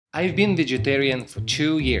I've been vegetarian for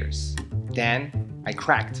 2 years. Then I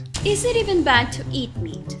cracked. Is it even bad to eat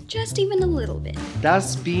meat? Just even a little bit.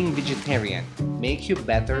 Does being vegetarian make you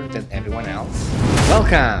better than everyone else?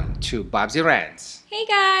 Welcome to Babsi Rants. Hey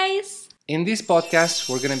guys! In this podcast,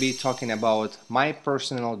 we're going to be talking about my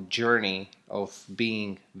personal journey of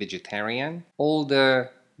being vegetarian, all the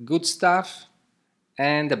good stuff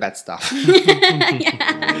and the bad stuff.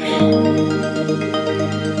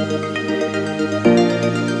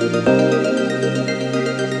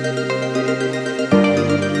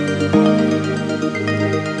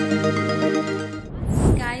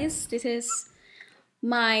 Guys, this is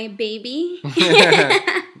my baby.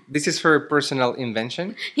 This is her personal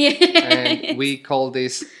invention, Yeah. and we call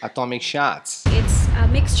this atomic shots. It's a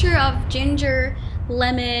mixture of ginger,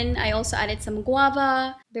 lemon. I also added some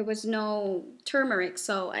guava. There was no turmeric,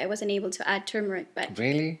 so I wasn't able to add turmeric. But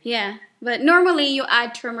Really? yeah, but normally you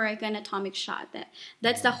add turmeric and atomic shot.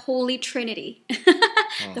 That's the holy trinity,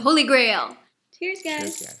 the holy grail. Cheers, guys.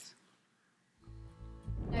 Cheers, guys.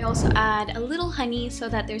 I also add a little honey so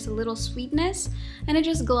that there's a little sweetness and it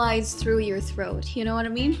just glides through your throat. You know what I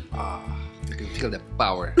mean? You can feel the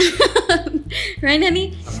power. Right,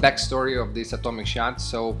 honey? Backstory of this atomic shot.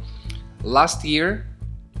 So last year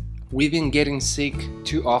we've been getting sick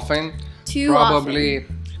too often. Probably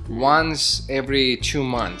once every 2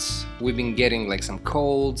 months we've been getting like some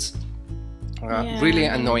colds, really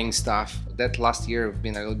annoying stuff. That last year have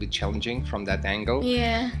been a little bit challenging from that angle.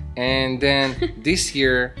 Yeah. And then this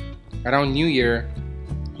year around New Year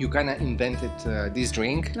you kind of invented this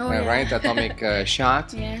drink, right? Atomic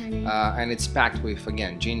shot. Yeah. And it's packed with,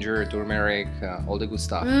 again, ginger, turmeric, all the good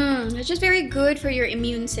stuff. It's just very good for your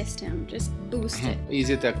immune system. Just boost it. Is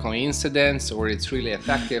it a coincidence or it's really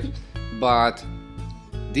effective? But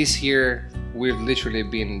this year we've literally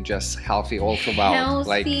been just healthy all throughout. Healthy,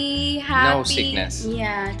 like happy. no sickness.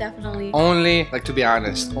 Yeah, definitely. Only, like, to be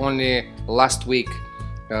honest, only last week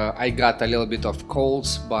I got a little bit of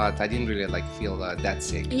colds, but I didn't really like feel that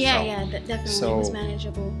sick. Yeah, that definitely was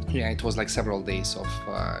manageable. Yeah, it was like several days of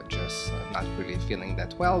just not really feeling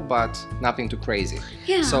that well, but nothing too crazy.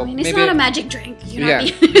 Yeah, so I mean, it's maybe, not a magic drink. You know yeah,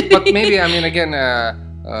 what I mean? but maybe, I mean, again,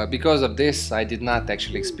 because of this, I did not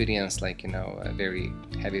actually experience, like, a very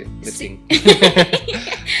heavy lifting.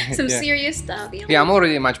 Some serious stuff. Yeah, I'm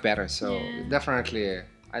already much better, so Yeah. definitely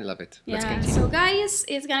I love it. Let's Yeah, continue. so guys,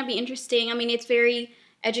 it's gonna be interesting. I mean, it's very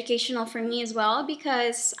educational for me as well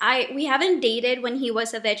because we haven't dated when he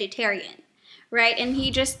was a vegetarian, right? And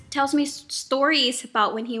he just tells me stories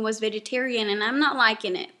about when he was vegetarian, and I'm not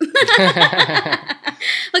liking it.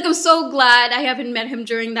 Like, I'm so glad I haven't met him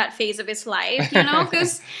during that phase of his life,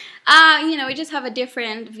 because we just have a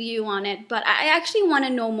different view on it. But I actually want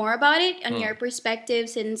to know more about it and your perspective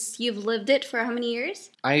since you've lived it for how many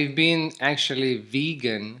years? I've been actually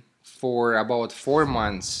vegan for about 4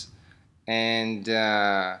 months and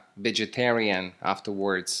vegetarian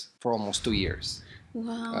afterwards for almost 2 years.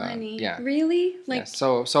 Wow, honey. yeah. Really? Yeah,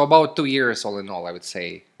 so about 2 years all in all, I would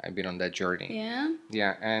say I've been on that journey. Yeah?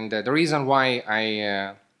 Yeah, and the reason why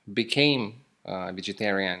I became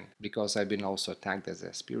vegetarian, because I've been also tagged as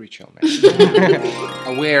a spiritual man,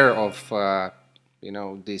 aware of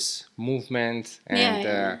this movement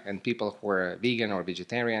and people who are vegan or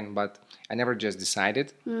vegetarian, but I never just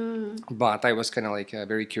decided. But I was kind of like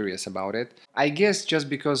very curious about it. I guess just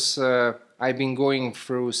because I've been going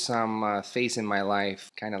through some phase in my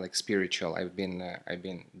life, kind of like spiritual. I've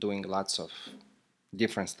been doing lots of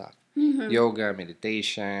different stuff, yoga,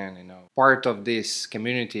 meditation. Part of this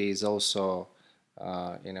community is also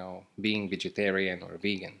being vegetarian or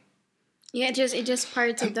vegan. Yeah, it just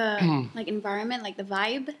part of the like environment, like the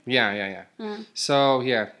vibe. Yeah. So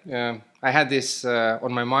I had this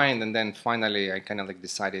on my mind, and then finally I kind of like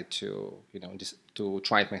decided to just to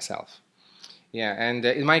try it myself. Yeah, and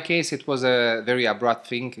in my case it was a very abrupt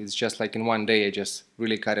thing. It's just like in one day I just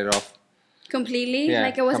really cut it off. Completely? Yeah,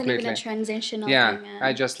 like it wasn't even completely. a transitional Yeah, thing.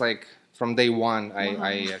 I just like from day one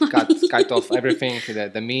I cut off everything,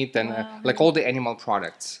 the meat and like all the animal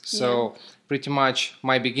products. So pretty much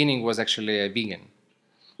my beginning was actually a vegan.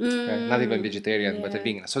 Not even vegetarian, but a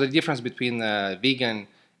vegan. So the difference between vegan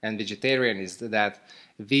and vegetarian is that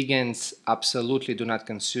vegans absolutely do not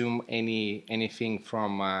consume anything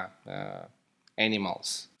from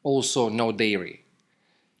animals. Also, no dairy.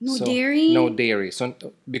 No dairy? No dairy. So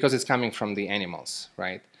because it's coming from the animals,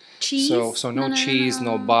 right? Cheese? So no cheese,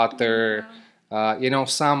 no butter.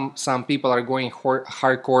 Some people are going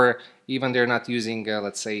hardcore. Even they're not using,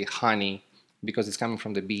 let's say, honey, because it's coming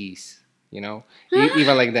from the bees.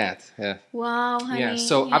 Even like that. Wow, honey. Yeah,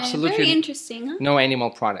 so absolutely very interesting, huh? no animal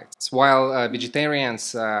products. While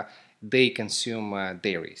vegetarians they consume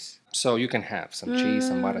dairies. So you can have some cheese,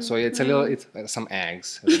 some butter. So it's a little, it's some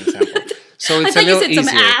eggs as an example. So it's I a thought you little said easier.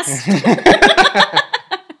 some ass.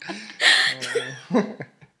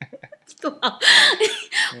 Wow.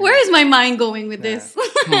 Where is my mind going with this?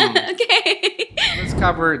 Okay. Let's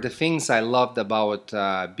cover the things I loved about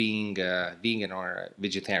being vegan or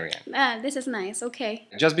vegetarian. This is nice. Okay.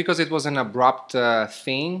 Just because it was an abrupt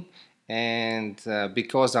thing, and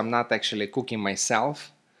because I'm not actually cooking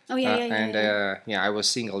myself. Oh yeah, I was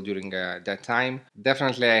single during that time.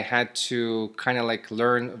 Definitely, I had to kind of like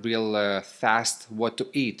learn real fast what to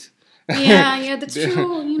eat. Yeah, that's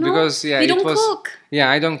true. You know, Because we don't cook. Yeah,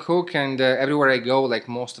 I don't cook, and everywhere I go, like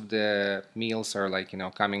most of the meals are like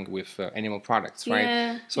coming with animal products, right?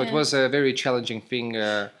 Yeah, So it was a very challenging thing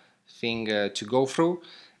to go through,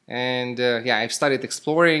 and I've started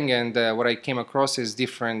exploring, and what I came across is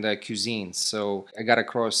different cuisines. So I got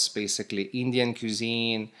across basically Indian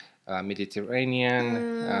cuisine. Mediterranean,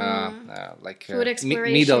 Food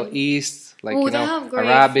exploration. Middle East, like they have great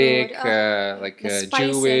Arabic, food. like The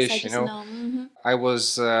spices, Jewish. I just know. I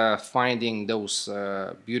was finding those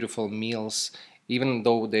beautiful meals, even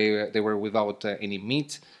though they were without any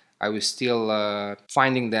meat. I was still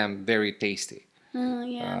finding them very tasty.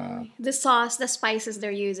 The sauce, the spices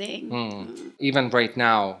they're using. Even right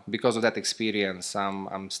now, because of that experience,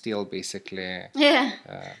 I'm still basically Yeah.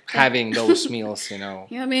 having those meals.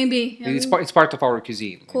 Yeah, maybe. It's part of our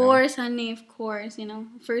cuisine. Of course, honey, of course.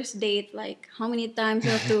 First date, like how many times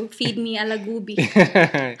you have to feed me a lagubi?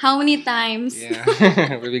 How many times?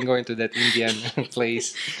 Yeah, we've been going to that Indian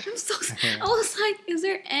place. I was like, is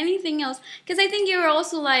there anything else? Because I think you were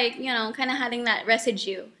also like, kind of having that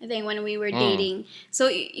residue, I think, when we were dating. So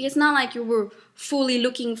it's not like you were fully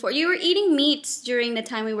looking for, you were eating meats during the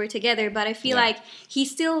time we were together, but I feel like he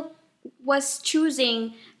still was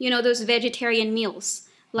choosing, those vegetarian meals.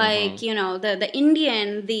 Like, the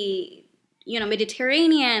Indian, the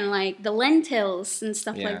Mediterranean, like the lentils and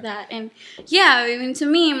stuff like that. And I mean, to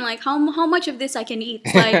me, I'm like, how much of this I can eat?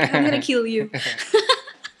 Like, I'm gonna kill you.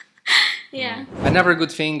 Yeah. Another good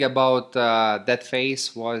thing about that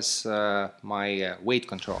phase was my weight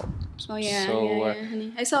control. Oh yeah,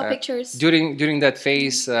 honey. I saw pictures. During that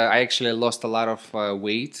phase, I actually lost a lot of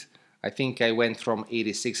weight. I think I went from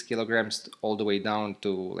 86 kilograms all the way down to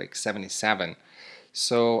like 77.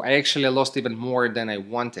 So I actually lost even more than I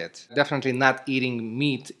wanted. Definitely not eating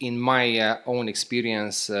meat in my own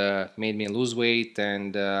experience made me lose weight,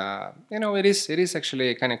 and it is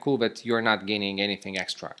actually kind of cool that you're not gaining anything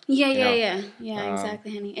extra. Yeah,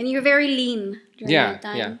 exactly, honey. And you're very lean during that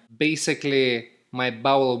time. Yeah. Basically, my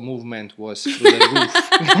bowel movement was through the roof.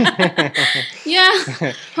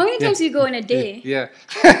 Yeah. How many times do you go in a day? Yeah.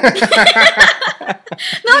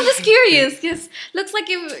 No, I'm just curious, because looks like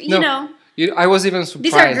you know. I was even surprised.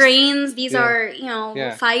 These are grains. These are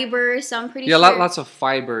fibers. So I'm pretty sure. Lots of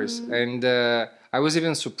fibers, and I was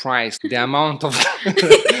even surprised the amount of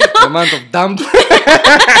the amount of dump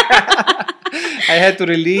I had to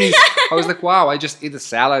release. I was like, wow, I just eat a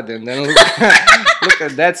salad and then look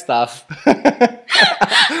at that stuff.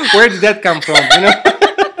 Where did that come from?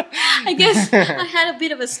 I guess I had a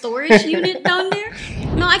bit of a storage unit down there.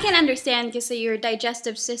 No, I can understand, because your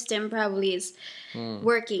digestive system probably is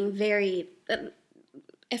working very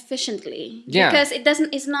efficiently. Yeah. Because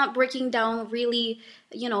it's not breaking down really,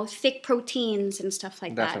 thick proteins and stuff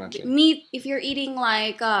like Definitely. that. Meat, if you're eating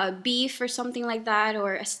like beef or something like that,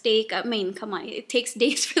 or a steak, I mean, come on, it takes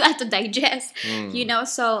days for that to digest,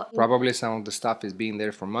 so. Probably some of the stuff is being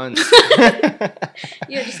there for months.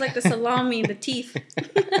 Yeah, just like the salami, the teeth.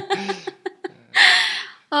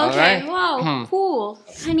 Okay, Alright. wow, cool.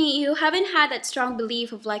 Honey, you haven't had that strong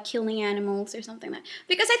belief of like killing animals or something like that.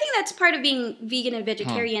 Because I think that's part of being vegan and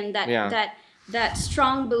vegetarian, that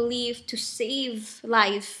strong belief to save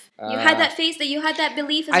life. You had that phase, that you had that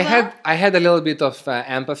belief as well? I had a little bit of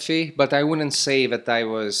empathy, but I wouldn't say that I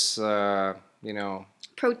was,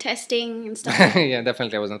 protesting and stuff. Yeah,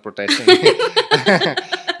 definitely I wasn't protesting.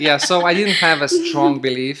 Yeah, so I didn't have a strong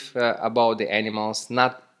belief about the animals,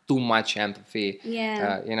 not too much empathy.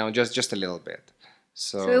 Yeah. Just a little bit.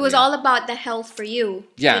 So it was all about the health for you.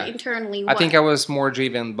 Yeah. Like internally. I think I was more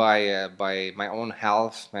driven by my own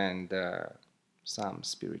health and some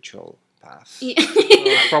spiritual path. Yeah.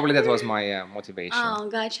 So probably that was my motivation. Oh,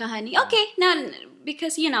 gotcha, honey. Okay, now,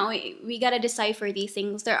 because, we gotta decipher these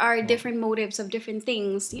things. There are different motives of different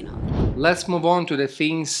things, Let's move on to the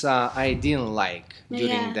things I didn't like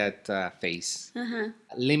during that phase.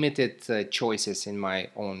 Limited choices in my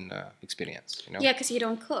own experience. Yeah, because you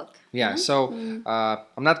don't cook. Yeah, so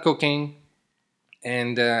I'm not cooking,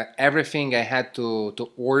 and everything I had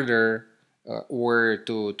to order or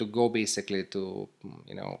to go basically to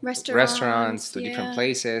restaurants, Restaurants, to different yeah.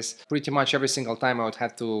 places. Pretty much every single time I would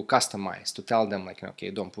have to customize, to tell them like,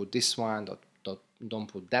 okay, don't put this one, don't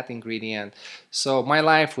put that ingredient. So my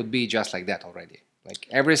life would be just like that already. Like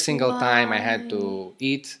every single time I had to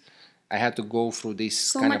eat, I had to go through this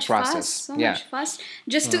So kind of much fuss, process. so Yeah. much fuss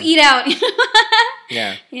just to eat out.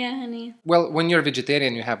 Yeah. Yeah, honey. Well, when you're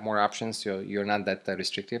vegetarian, you have more options. You're not that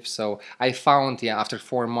restrictive. So I found, yeah, after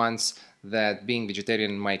 4 months, that being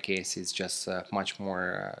vegetarian in my case is just much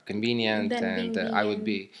more convenient, Than and being I would vegan.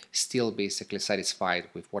 be still basically satisfied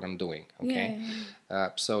with what I'm doing. Okay.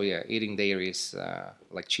 So yeah, eating dairies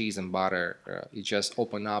like cheese and butter, it just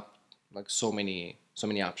open up like so many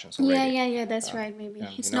options already. Yeah, that's right, maybe.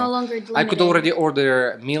 Yeah, It's no longer limited. I could already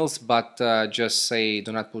order meals, but just say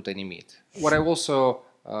do not put any meat. What I also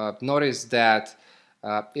noticed that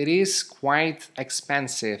it is quite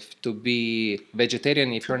expensive to be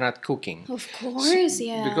vegetarian if you're not cooking. Of course,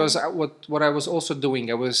 yeah. Because what I was also doing,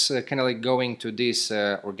 I was kind of like going to these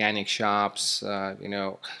organic shops,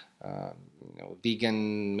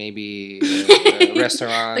 vegan maybe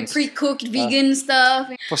restaurants. Like pre-cooked vegan stuff.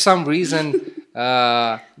 For some reason,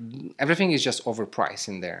 everything is just overpriced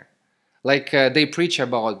in there. Like they preach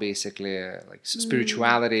about basically like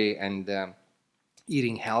spirituality and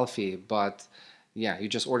eating healthy, but yeah, you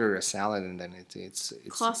just order a salad and then it's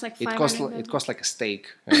Costs like it costs like a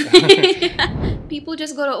steak. People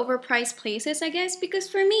just go to overpriced places, I guess, because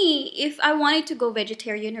for me, if I wanted to go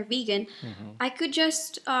vegetarian or vegan, I could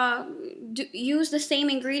just use the same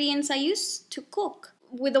ingredients I used to cook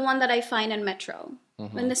with the one that I find in Metro.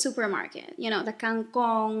 In the supermarket, the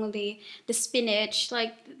kangkong, the spinach,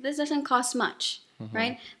 like this doesn't cost much,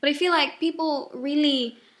 right? But I feel like people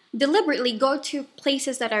really deliberately go to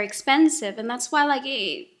places that are expensive, and that's why like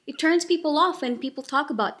it turns people off when people talk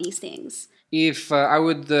about these things. If I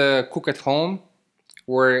would cook at home,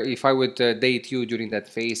 or if I would date you during that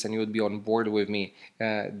phase and you would be on board with me,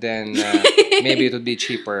 then maybe it would be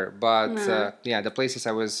cheaper. But yeah, the places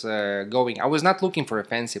I was going, I was not looking for a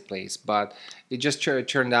fancy place, but it just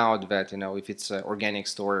turned out that if it's an organic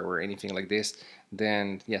store or anything like this,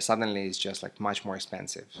 then yeah, suddenly it's just like much more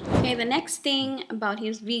expensive. Okay, the next thing about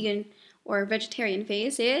his vegan or vegetarian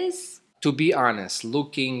phase is, to be honest,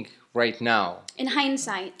 looking right now, in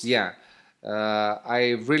hindsight. yeah,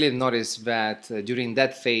 I really noticed that during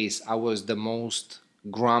that phase I was the most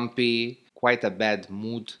grumpy, quite a bad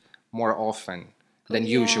mood more often than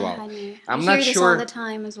usual. Honey. I'm I not hear this sure all the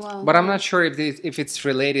time as well. but I'm not sure if it's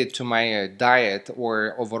related to my diet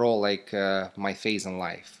or overall like my phase in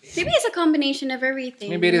life. Maybe it's a combination of everything.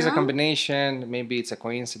 Maybe it is a combination, maybe it's a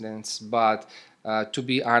coincidence, but to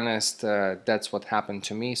be honest, that's what happened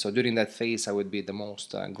to me. So during that phase, I would be the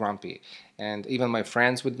most grumpy, and even my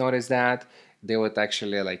friends would notice that. They would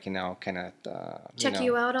actually like kind of check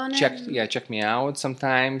you out on it. check me out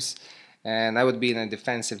sometimes, and I would be in a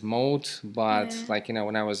defensive mode. But like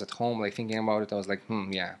when I was at home, like thinking about it, I was like,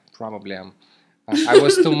 yeah, probably I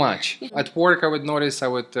was too much. At work, I would notice I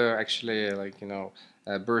would actually like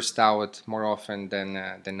burst out more often than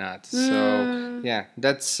not. So yeah,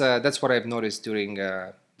 that's what I've noticed during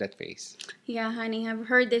that phase. Yeah, honey, I've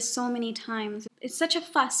heard this so many times. It's such a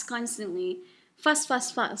fuss constantly. Fuss,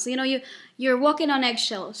 fuss, fuss. You're walking on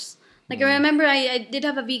eggshells. Like I remember I did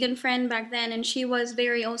have a vegan friend back then, and she was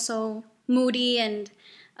very also moody and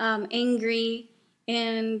angry.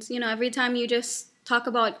 And every time you just talk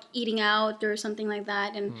about eating out or something like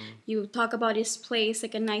that, and you talk about this place,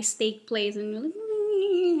 like a nice steak place, and you're like,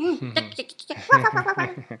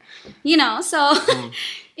 so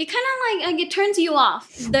it kind of like it turns you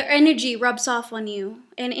off. The energy rubs off on you,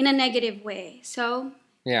 and in a negative way. So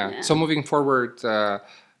yeah. So moving forward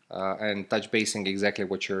and touch basing exactly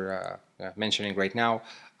what you're mentioning right now.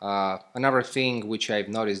 Another thing which I've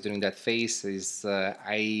noticed during that phase is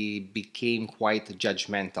I became quite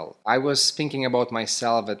judgmental. I was thinking about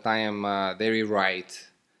myself that I am very right,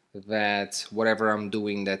 that whatever I'm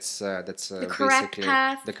doing, that's the correct basically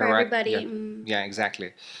path the for correct, everybody. yeah,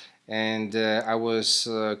 exactly. And I was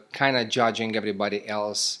kind of judging everybody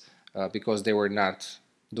else because they were not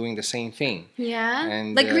doing the same thing. Yeah,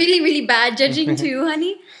 and like really, really bad judging too,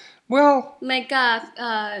 honey. Well, like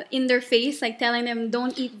in their face, like telling them,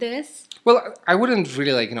 "Don't eat this." Well, I wouldn't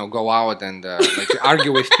really like go out and like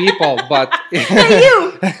argue with people, but hey,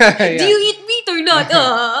 you, do you eat meat or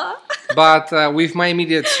not? But with my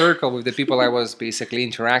immediate circle, with the people I was basically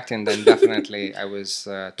interacting, then definitely I was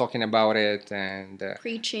talking about it and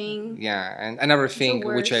preaching. Yeah, and another thing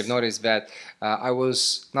which I've noticed that I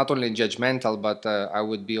was not only judgmental, but I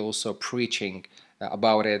would be also preaching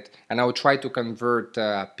about it, and I would try to convert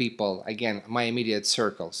people, again, my immediate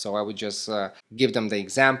circle. So I would just give them the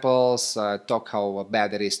examples, talk how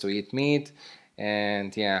bad it is to eat meat,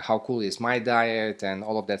 and yeah, how cool is my diet and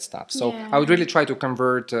all of that stuff. So Yeah. I would really try to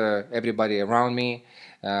convert everybody around me.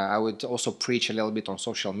 I would also preach a little bit on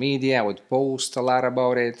social media. I would post a lot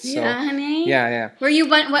about it. So Yeah, honey. yeah. Were you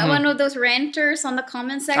one of those ranters on the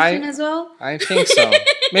comment section as well? I think so.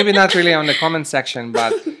 Maybe not really on the comment section,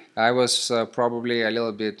 but I was probably a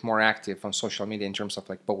little bit more active on social media in terms of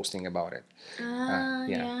like posting about it.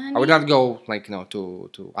 Yeah, I would not go like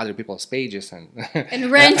to other people's pages and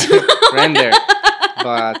and rant. rant there,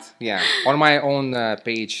 but yeah, on my own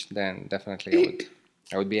page, then definitely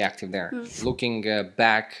I would be active there. Looking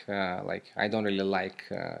back, like I don't really like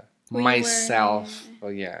myself.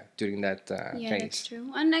 Well, yeah, during that Yeah, phase. that's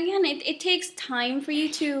true. And again, it takes time for you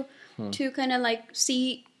to kind of like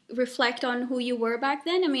reflect on who you were back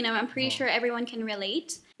then. I mean, I'm pretty sure everyone can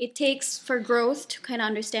relate. It takes for growth to kind of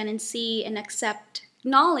understand and see and accept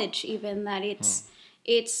knowledge, even that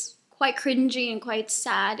it's quite cringy and quite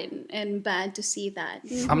sad and bad to see that.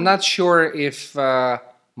 I'm not sure if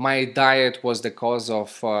my diet was the cause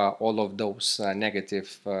of all of those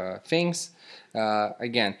negative things.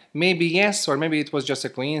 Again, maybe yes, or maybe it was just a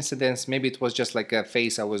coincidence. Maybe it was just like a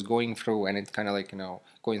phase I was going through, and it kind of like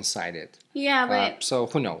coincided. Yeah, but So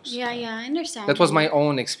who knows? yeah, I understand. That was my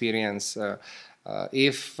own experience.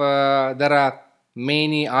 If there are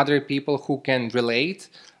many other people who can relate,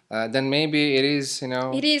 then maybe it is,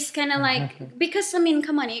 It is kind of like, because I mean,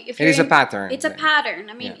 come on, if it is a pattern. It's a pattern.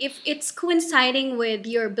 I mean, if it's coinciding with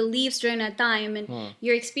your beliefs during that time and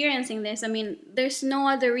you're experiencing this, I mean, there's no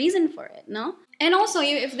other reason for it, no? And also,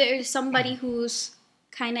 if there's somebody who's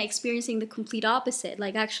kind of experiencing the complete opposite,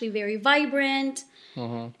 like actually very vibrant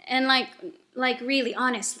and like really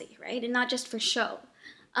honestly, right, and not just for show,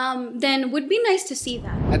 then would be nice to see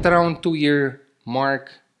that. At around 2-year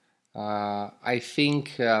mark, I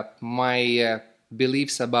think my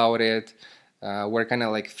beliefs about it were kind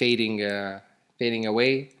of like fading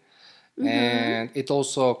away. And it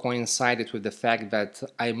also coincided with the fact that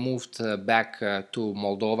I moved back to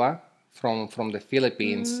Moldova from the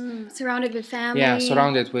Philippines. Surrounded with family. Yeah,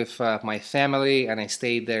 surrounded with my family, and I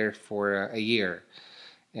stayed there for a year.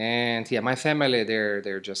 And yeah, my family,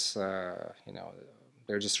 they're just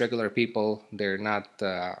they're just regular people. They're not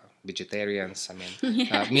vegetarians. I mean,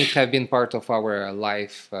 meat have been part of our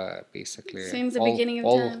life basically since the beginning of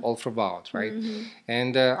time. All throughout, right?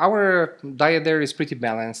 And our diet there is pretty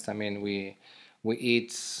balanced. I mean, we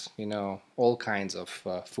eat all kinds of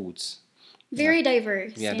foods. Very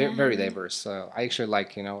diverse. Yeah, very diverse. I actually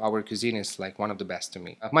like, our cuisine is like one of the best to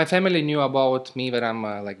me. My family knew about me that I'm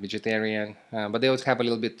like vegetarian, but they would have a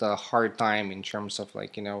little bit hard time in terms of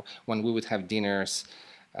like, when we would have dinners,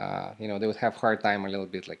 they would have hard time a little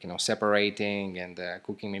bit like, separating and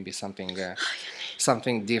cooking maybe something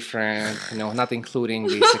something different, not including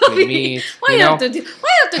basically meat. Why you have to do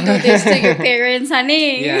this to your parents,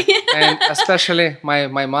 honey? Yeah, and especially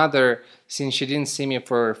my mother, since she didn't see me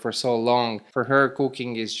for so long, for her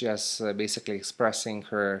cooking is just basically expressing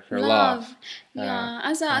her love. Yeah,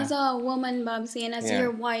 as a woman, Babsi, and as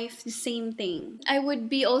your wife, the same thing. I would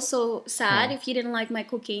be also sad if you didn't like my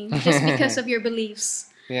cooking just because of your beliefs.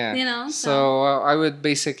 Yeah. So I would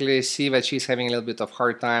basically see that she's having a little bit of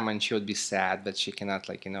hard time, and she would be sad that she cannot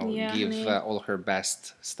like give all her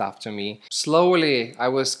best stuff to me. Slowly, I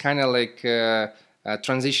was kind of like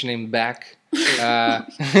transitioning back. Wow.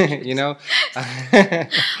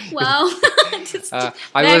 Just I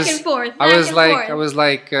back was, and forth. I was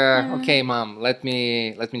like, okay, mom, let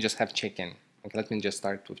me just have chicken. Like, let me just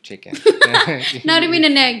start with chicken. Not even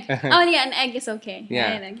an egg. Oh yeah, an egg is okay.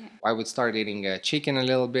 Yeah. Right, okay. I would start eating chicken a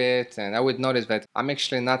little bit, and I would notice that I'm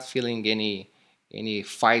actually not feeling any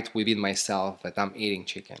fight within myself that I'm eating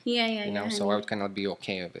chicken. Yeah. So I would kind of be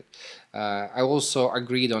okay with it. I also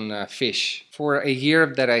agreed on fish. For a year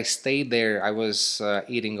that I stayed there, I was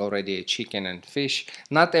eating already chicken and fish.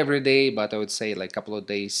 Not every day, but I would say like a couple of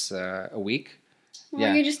days a week.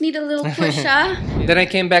 Well, you just need a little push, huh? Then I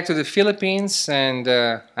came back to the Philippines, and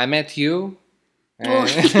I met you.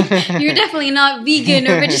 You're definitely not vegan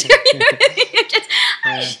or vegetarian.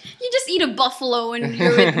 You just eat a buffalo when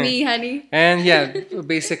you're with me, honey. And yeah,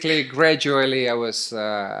 basically, gradually, I was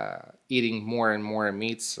eating more and more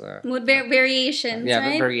meats. With variations,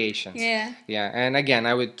 right? Variations. Yeah, and again,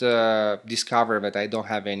 I would discover that I don't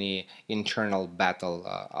have any internal battle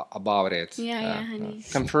about it. Yeah, honey.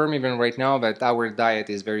 Confirm even right now that our diet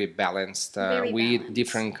is very balanced. We eat balanced.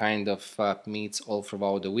 different kind of meats all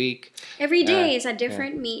throughout the week. Every day is a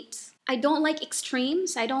different meat. I don't like extremes.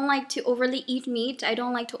 I don't like to overly eat meat. I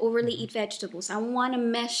don't like to overly eat vegetables. I want to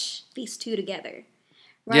mesh these two together,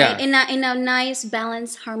 right? Yeah. In a nice,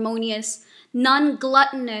 balanced, harmonious,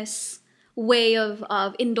 non-gluttonous way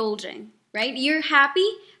of indulging, right? You're happy,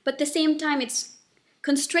 but at the same time, it's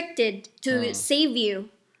constricted to save you,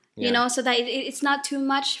 you Yeah. know, so that it's not too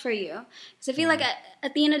much for you. Because I feel like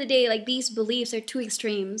at the end of the day, like these beliefs are two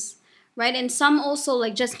extremes, right? And some also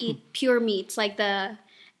like just eat pure meats, like the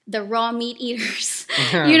raw meat eaters,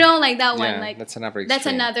 you know, like that one. Yeah, Like that's another that's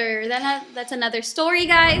extreme. that's another story,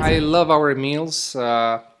 guys. I love our meals.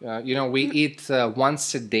 You know, we eat once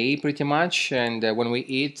a day pretty much, and when we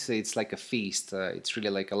eat, it's like a feast. It's really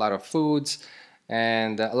like a lot of foods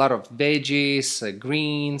and a lot of veggies,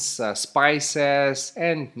 greens, spices,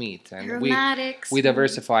 and meat. And Aromatics. we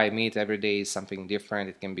diversify meat every day is something different.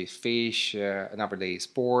 It can be fish, another day is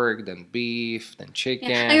pork, then beef, then chicken.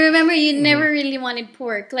 Yeah. I remember you never really wanted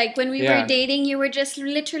pork. Like when we Yeah. were dating, you were just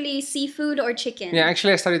literally seafood or chicken. Yeah,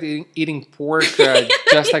 actually, I started eating pork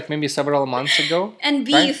just like maybe several months ago. And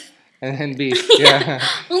right? beef. And beef, yeah.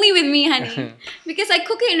 Only with me, honey. Because I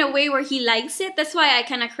cook it in a way where he likes it. That's why I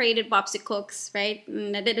kind of created Babsi Cooks, right?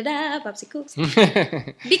 Babsi Cooks.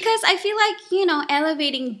 Because I feel like, you know,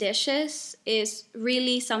 elevating dishes is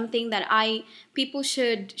really something that people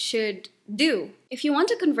should do. If you want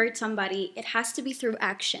to convert somebody, it has to be through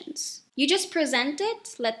actions. You just present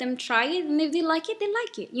it, let them try it, and if they like it, they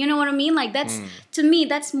like it. You know what I mean? Like that's to me,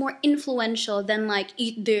 that's more influential than like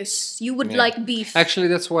eat this. You would like beef. Actually,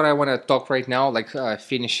 that's what I want to talk right now, like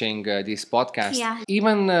finishing this podcast. Yeah.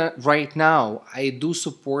 Even right now, I do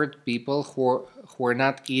support people who are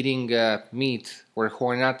not eating meat or who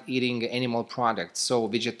are not eating animal products. So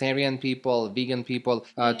vegetarian people, vegan people.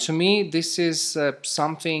 To me, this is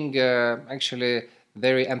something actually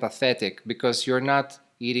very empathetic because you're not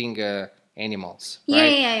eating animals. Yeah,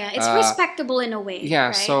 right? yeah. It's respectable in a way. Yeah,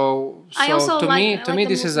 right? so I also to like- me, I to like me, the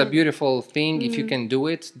this is a movement. beautiful thing. If you can do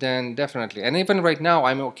it, then definitely. And even right now,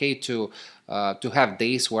 I'm okay to have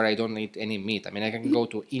days where I don't eat any meat. I mean, I can go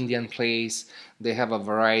to Indian place. They have a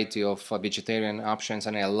variety of vegetarian options,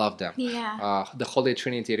 and I love them. Yeah. The Holy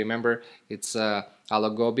Trinity. Remember, it's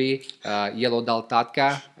aloo gobi, yellow dal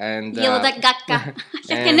tadka, and Yellow gatka.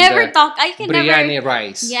 I can and, never talk. I can biryani never.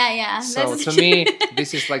 rice. Yeah. So That's- to me,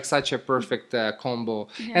 this is like such a perfect combo.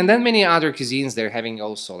 And then many other cuisines they're having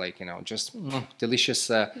also like just delicious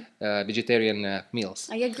vegetarian meals.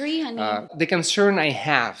 I agree, honey. The concern I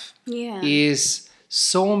have Yeah. is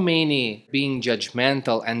so many being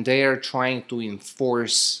judgmental and they are trying to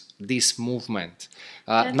enforce this movement,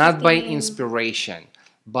 That's not the by thing. inspiration,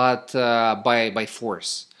 but by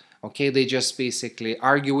force. Okay, they just basically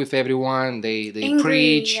argue with everyone. They Angry,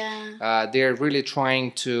 preach. yeah. They're really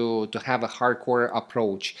trying to have a hardcore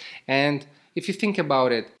approach. And if you think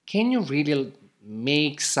about it, can you really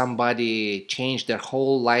make somebody change their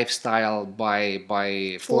whole lifestyle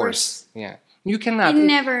by force? Yeah, you cannot.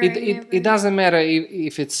 Never. It doesn't matter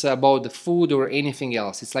if it's about the food or anything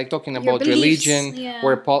else. It's like talking about beliefs, religion yeah.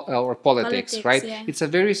 or politics, Politics, right? yeah. It's a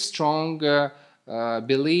very strong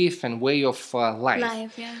belief and way of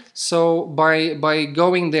life. Yeah. So by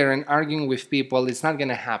going there and arguing with people, it's not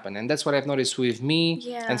gonna happen, and that's what I've noticed with me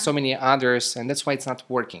Yeah. and so many others, and that's why it's not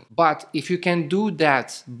working. But if you can do that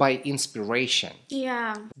by inspiration,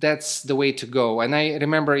 Yeah. that's the way to go. And I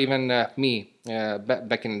remember even me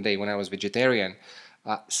back in the day when I was vegetarian,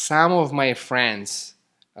 some of my friends.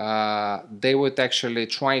 They would actually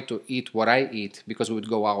try to eat what I eat because we would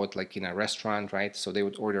go out like in a restaurant, right? So they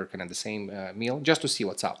would order kind of the same meal just to see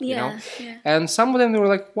what's up, you know? Yeah. And some of them they were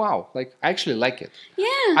like, wow, like I actually like it.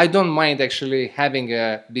 Yeah. I don't mind actually having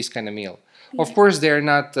this kind of meal. Of course, they're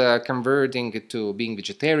not converting to being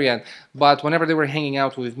vegetarian, but whenever they were hanging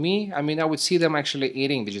out with me, I mean, I would see them actually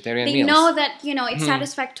eating vegetarian They meals. know that, it's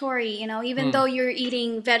satisfactory, even though you're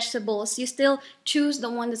eating vegetables, you still choose the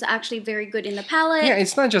one that's actually very good in the palate. Yeah,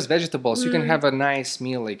 it's not just vegetables. You can have a nice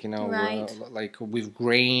meal, like Right. like with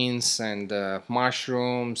grains and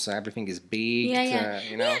mushrooms. Everything is baked. Yeah.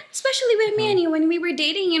 Yeah, Especially with Manny, when we were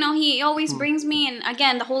dating, he always brings me, and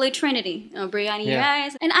again, the Holy Trinity, biryani Yeah.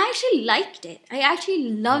 rice. And I actually liked it. I actually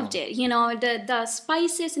loved it. The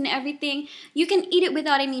spices and everything. You can eat it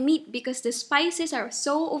without any meat because the spices are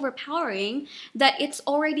so overpowering that it's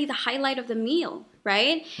already the highlight of the meal,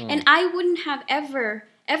 right? And I wouldn't have ever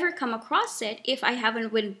come across it if I haven't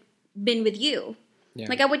been with you. Yeah.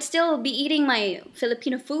 Like I would still be eating my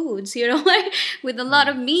Filipino foods, with a lot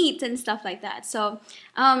of meat and stuff like that. So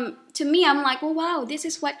to me, I'm like, oh wow, this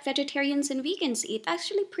is what vegetarians and vegans eat.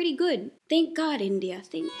 Actually pretty good. Thank God, India.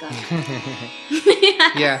 Thank God.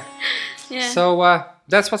 yeah. Yeah. So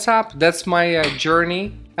that's what's up. That's my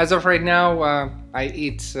journey. As of right now, I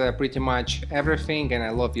eat pretty much everything, and I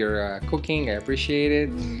love your cooking. I appreciate it.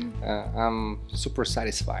 I'm super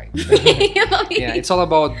satisfied. Yeah, it's all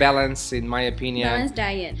about balance, in my opinion. Balanced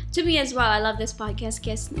diet. To me as well, I love this podcast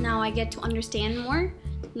because now I get to understand more,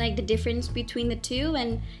 like the difference between the two,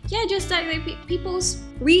 and yeah, just like people's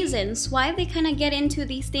reasons why they kind of get into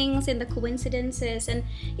these things and the coincidences, and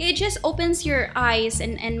it just opens your eyes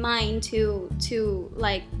and mind to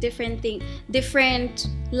like different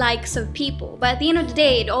likes of people. But at the end of the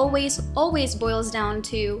day, it always boils down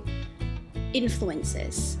to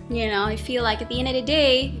influences. You know, I feel like at the end of the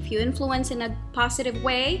day, if you influence in a positive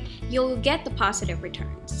way, you'll get the positive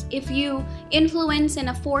returns. If you influence in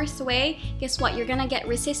a forced way, guess what? You're gonna get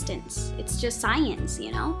resistance. It's just science,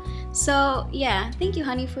 you know? So yeah, thank you,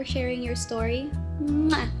 honey, for sharing your story.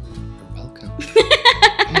 Mwah. You're welcome.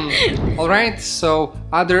 All right, so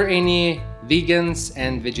are there any vegans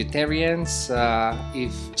and vegetarians?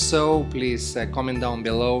 If so, please comment down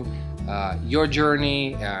below your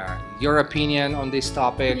journey, your opinion on this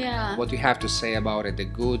topic, what you have to say about it, the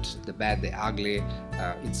good, the bad, the ugly.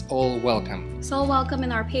 It's all welcome. It's all welcome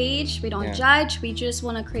in our page. We don't judge. We just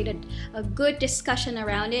want to create a good discussion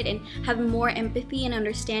around it and have more empathy and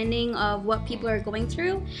understanding of what people are going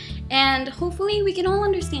through. And hopefully we can all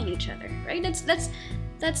understand each other, right?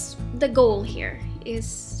 That's the goal here,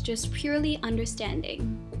 is just purely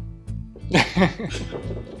understanding.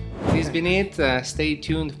 This has been it. Stay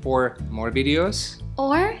tuned for more videos.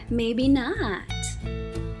 Or maybe not.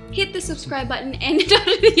 Hit the subscribe button and the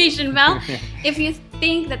notification bell if you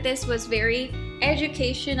think that this was very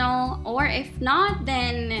educational, or if not,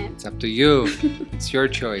 then it's up to you. It's your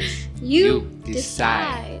choice. You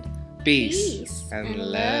decide. Peace and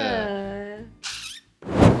love.